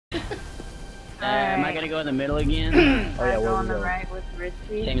Am I gonna go in the middle again? Oh yeah, I go where on we the go? right with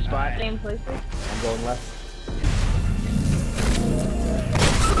Richie. Same spot? Same places. I'm going left.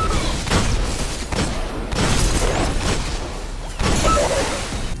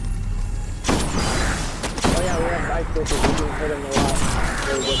 Oh yeah, we have ice breakers. We've been hurting a lot.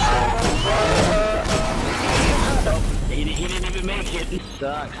 He didn't even make it. It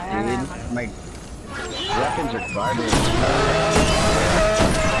sucks, dude. My weapons are garbage.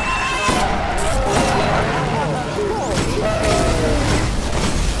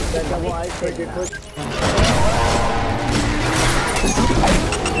 That double ice breaker quick.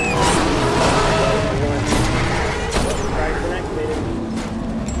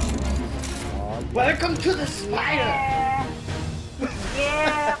 Welcome to the spider!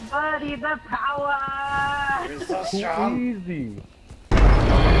 Yeah, buddy, the power! You're so strong. Easy.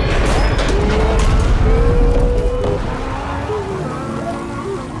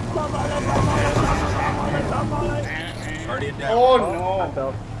 Oh no! I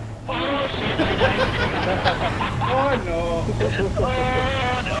fell. Oh no!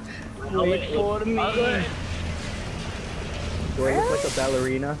 Wait for me. Do I look like a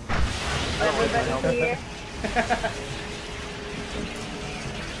ballerina? Everybody here.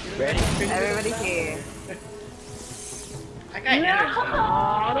 Ready? Everybody here. I got energy.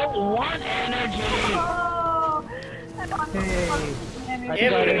 I don't want energy. Oh, I don't Hey, I energy.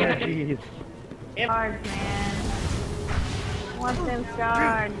 got energies. Shards, man. I want them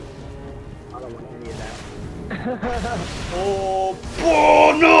shards. I don't want any of that.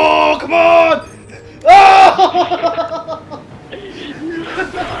 Oh no! Come on! Oh!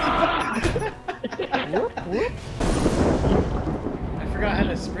 I forgot how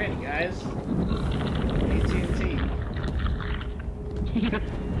to sprint, guys. AT&T.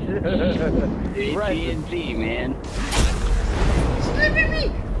 AT&T, man. Snipping me!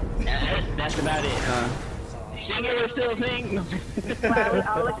 That's about it, huh? Singer still thing. Wow, we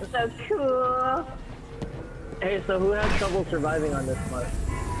all look so cool. Hey, so who has trouble surviving on this mud?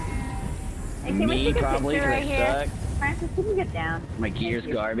 Hey, can we Me, take a probably, picture right because I here? suck. Francis, can you get down? My gear's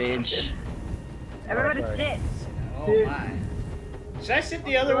garbage. Everybody sorry. sit. Oh my. Should I sit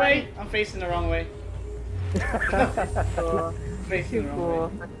the other way? I'm facing the wrong way. Cool. Facing the wrong Cool.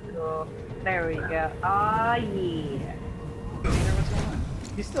 way. That's cool. There we go. Oh yeah. Peter, what's going on?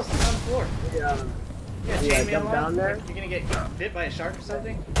 He's still sitting on the floor. Yeah. You got Yeah, chainmail jump on? down there. Like, you're gonna get bit by a shark or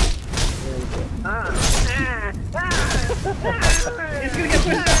something? He's gonna get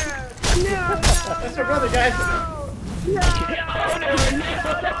pushed up! That's my brother, guys!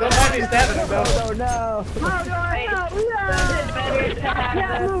 Don't mind me stabbing him, though. Oh no! Is it better to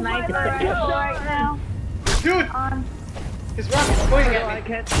have the sniper rifle right now? Dude! On. His rocket's pointing I at me!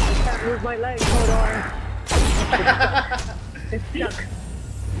 can't move my leg. Hold on. It's stuck.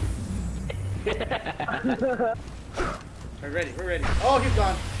 We're ready, we're ready. Oh, he's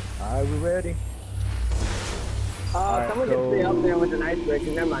gone. Alright, we're ready. Someone can stay up there with an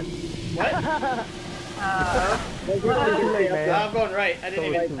icebreaker. Never mind. What? Too late, man. I'm going right. I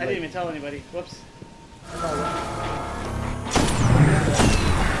didn't even tell anybody. Whoops.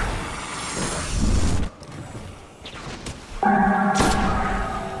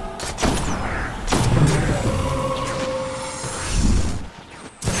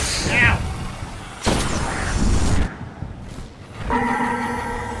 Ow!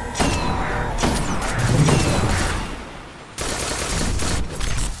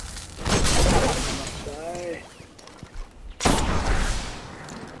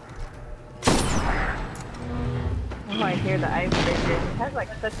 I might hear the icebreaker. It has like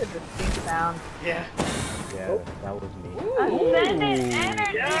such a distinct sound. Yeah. Yeah, that was me. Ascendant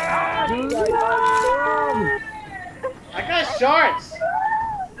energy! I got shards!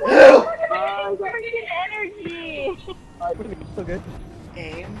 Freaking energy! Still good.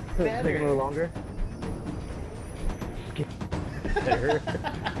 Aim Take a little better. longer. Better.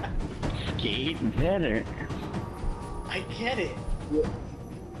 Skate better. I get it.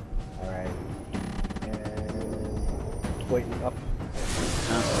 Alright. And waiting up.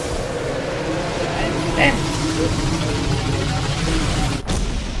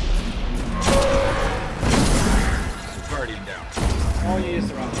 Guardian down. Oh, you used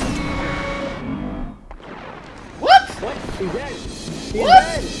the wrong one. What? What? He's dead! He's What?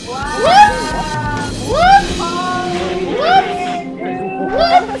 dead! What? What? What?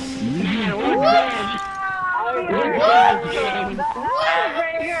 What?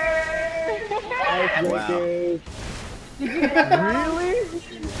 Icebreakers! Really?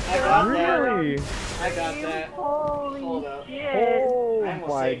 I got that. Really? I got that. Holy Hold up. shit! Oh I almost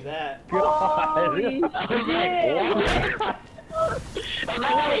my saved that. god! Holy shit! Hey,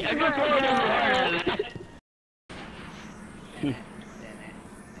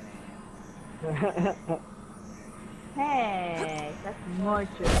 that's more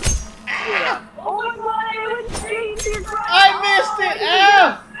true. Oh my, it was changing. I missed it!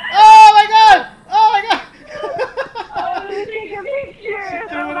 Ow! Oh my god! Oh my god! Oh, let me take a picture. She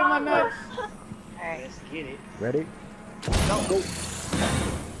threw it in my nuts. Alright. Let's get it. Ready? Go.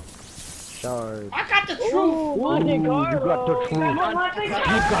 Shard. I got the truth! Ooh, Monte Ooh, Carlo. you got the truth. You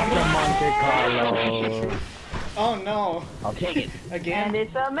got the Monte Carlo. Oh no. I'll take it. And Again?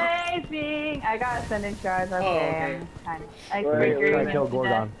 it's amazing. I got ascending shards. Okay. Oh, okay. I'm kind of Right, icebreaker. right. I killed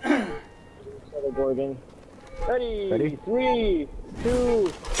Gorgon. Another Gorgon. Ready? Ready? 3, 2,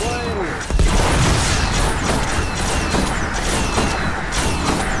 1.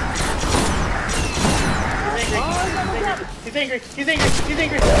 He's angry! He's angry! He's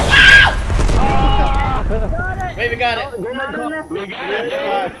angry! Ah! Wait, we got it! Not enough. We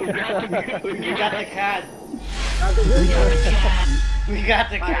got the cat! We got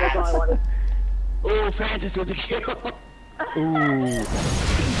the That's all I cat! wanted. Oh, Francis with the kill. Ooh.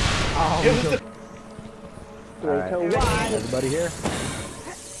 It was the Alright. Everybody here?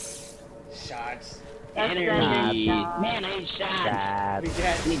 shots. Energy. Shot. Man, I need shots. Shad. We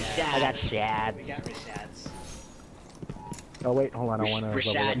got Need shots. shots. I got Shad. We got Rashads. Oh wait, hold on. I want to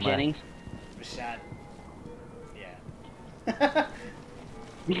level up Rashad my... Jennings. Rashad. Yeah.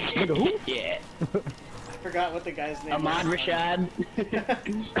 Who? Yeah. I forgot what the guy's name Ahmad was. Rashad.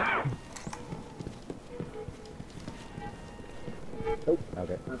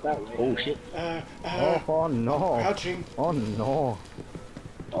 Okay. Not that way. Oh shit. Oh no. Crouching. Oh no.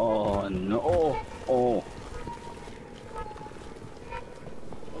 Oh no. Oh. Oh.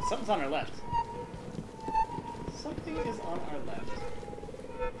 Oh, something's on our left. Something is on our left.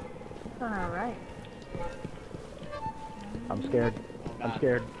 Alright. I'm scared. Oh, I'm God.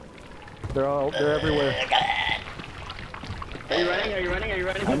 scared. They're everywhere. Are you running? Are you running? Are you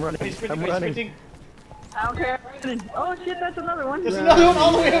running? I'm running. He's sprinting, I'm he's running. sprinting. I don't care. Oh shit, that's another one. There's another one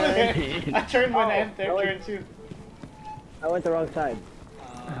all the way over there. I turned when they're Oh, turned too. I went the wrong side.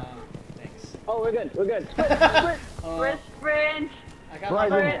 Thanks. Oh, we're good. We're good. Sprint, sprint. Sprint. I got Right,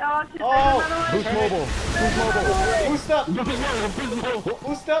 my Sprint. Oh shit, Oh. there's another one. Boost mobile. Boost mobile.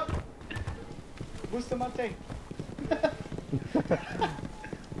 Boost up! Boost up! Bustamante!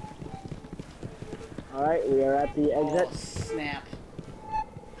 Alright, we are at the Oh, exit. snap.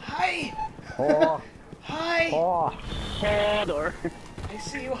 Hi! Oh. Hi! Oh. Hodor. I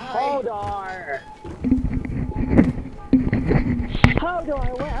see you, hi! Hodor!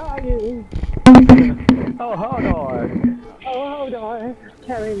 Hodor, where are you? Oh, Hodor. Oh, Hodor,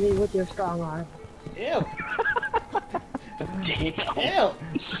 carry me with your strong arm. Ew! Damn. Ew!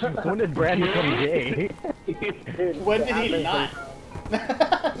 When did Brand become gay? Dude, When did he the not?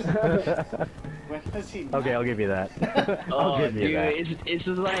 When has he not? Okay, I'll give you that. I'll Oh, give you dude, that. it's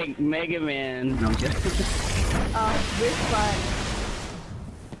just like Mega Man. No, I'm just. This one.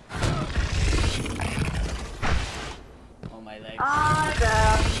 Oh, my legs.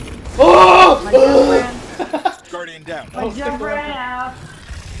 Oh, my Oh! girlfriend. Guardian down. My jump ran out.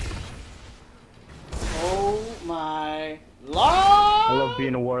 Oh my lord! I love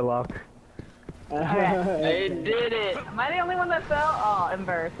being a warlock. I did it. Am I the only one that fell? Oh,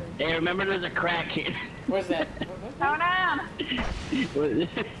 embarrassing. Hey, remember there's a crack here. Where's that? How down?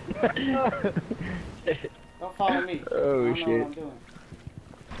 Don't follow me. Oh, I don't know shit. what I'm doing.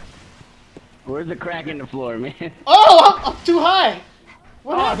 Where's the crack in the floor, man? Oh! I'm too high!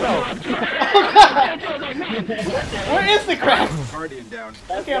 What happened? Oh god! Where is the crack? Guardian down.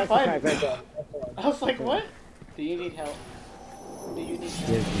 I can't find it. Right there. I was like, what? Do you need help? Do you need help?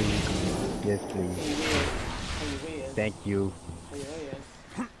 Yes, please. Yes, please. Are you weird? Thank you. Are you weird?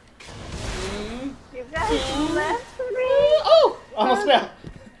 You guys left me. Oh! Almost fell.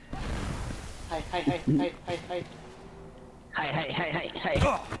 Hi, hi, hi, hi, hi, hi. Hi, hi, hi, hi, hi.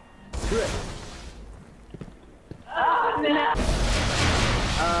 Oh, no.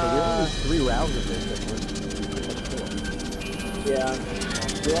 So we only do 3 rounds of this. That's cool. Yeah. Do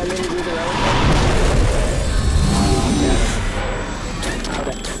you want me to do the round?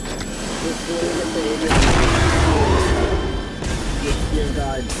 Okay. Just do it with the Your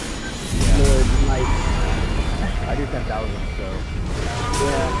God. Lord, Mike. I do 10,000, so...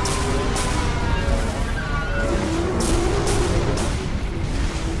 Yeah.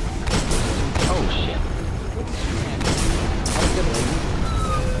 Oh, shit.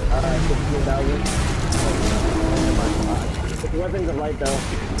 15,000. It's weapons of light though.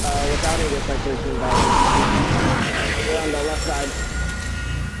 Without it, it's like 13,000. We're on the left side.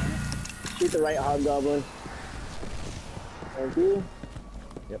 Shoot the right hobgoblin. Thank you.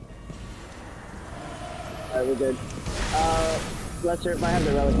 Alright, we're good. Lester, if I have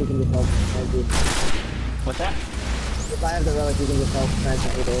the relic, you can just help. Thank you. What's that? If I have the relic, you can just help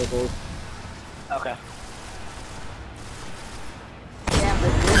transmit with oracles. Okay. Damn,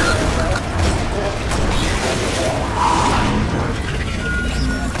 this is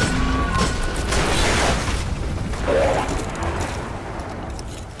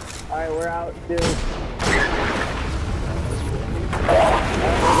Alright, we're out, dude.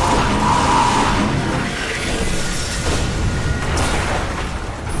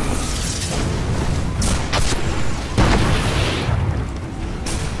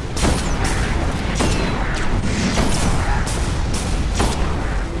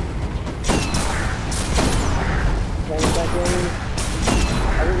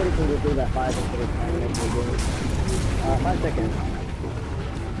 Everybody can just do that 5 instead of 10. 5 seconds.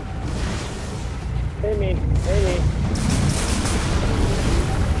 Hey me.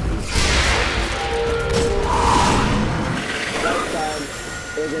 Right side.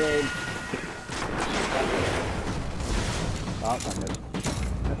 Big grenade. Oh, I missed.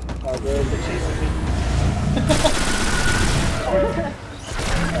 Oh, good.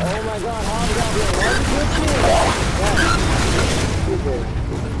 Oh my god, Hobgoblin, why did you switch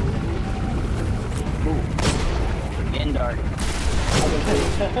me? In dark.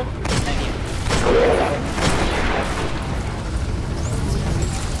 Thank you.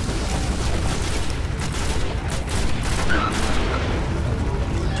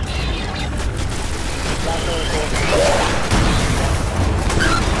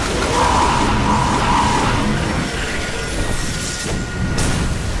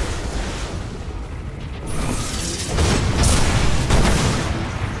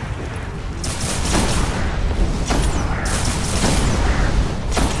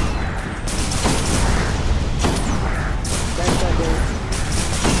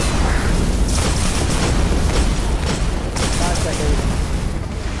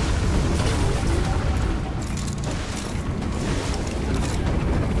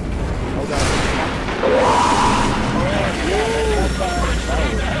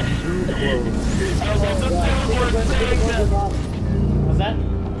 What's that?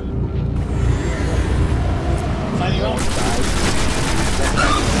 Sign you up?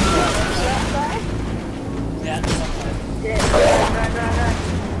 Yeah. Run.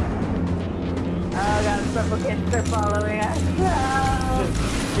 Oh god, supplications are following us. No.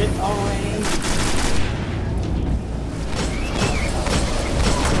 Get away.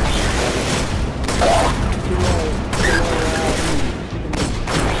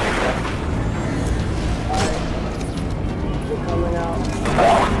 Coming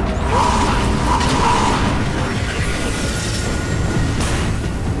out.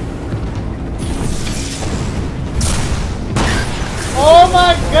 Oh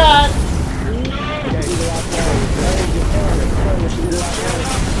my god!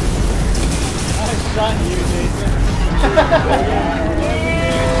 I shot you, Jason.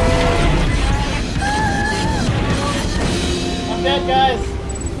 I'm dead, guys.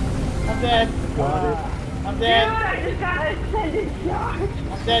 I'm dead. I'm dead. Dude, I just got ascended charge.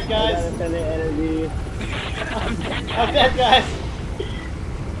 I'm dead, guys. Energy. I'm dead, guys.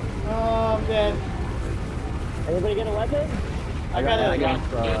 Oh, I'm dead. Anybody get a weapon? I got it.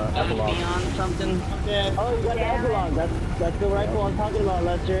 Epilogue. Beyond something. I'm dead. Oh, you got the Epilogue. That's the rifle I'm talking about,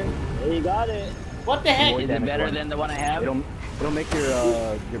 Lester. You got it. What the heck? Is it better than the one I have? It'll make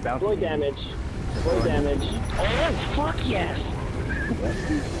your bounty. Void damage. Void damage. Oh, fuck yes.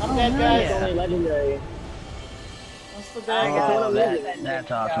 I'm dead, It's guys. only legendary. I'm still dead, Oh, guys.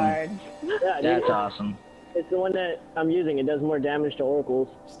 that's awesome. Charge. Yeah, That's dude, awesome. it's the one that I'm using. It does more damage to oracles.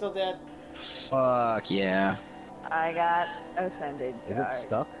 Still dead. Fuck yeah. I got ascended Is it charge.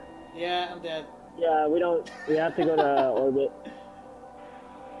 stuck? Yeah, I'm dead. Yeah, we have to go to orbit.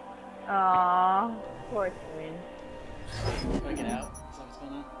 Aww, poor twin. Do I get out? Is that what's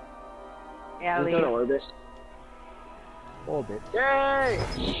going on? Yeah, Let's go to leave. orbit. Orbit. Yay!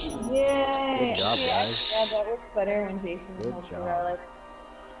 Yay! Good job, guys. Yeah, that works better when Jason Good holds the job. relic.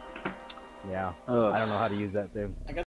 Yeah. Ugh. I don't know how to use that thing. I got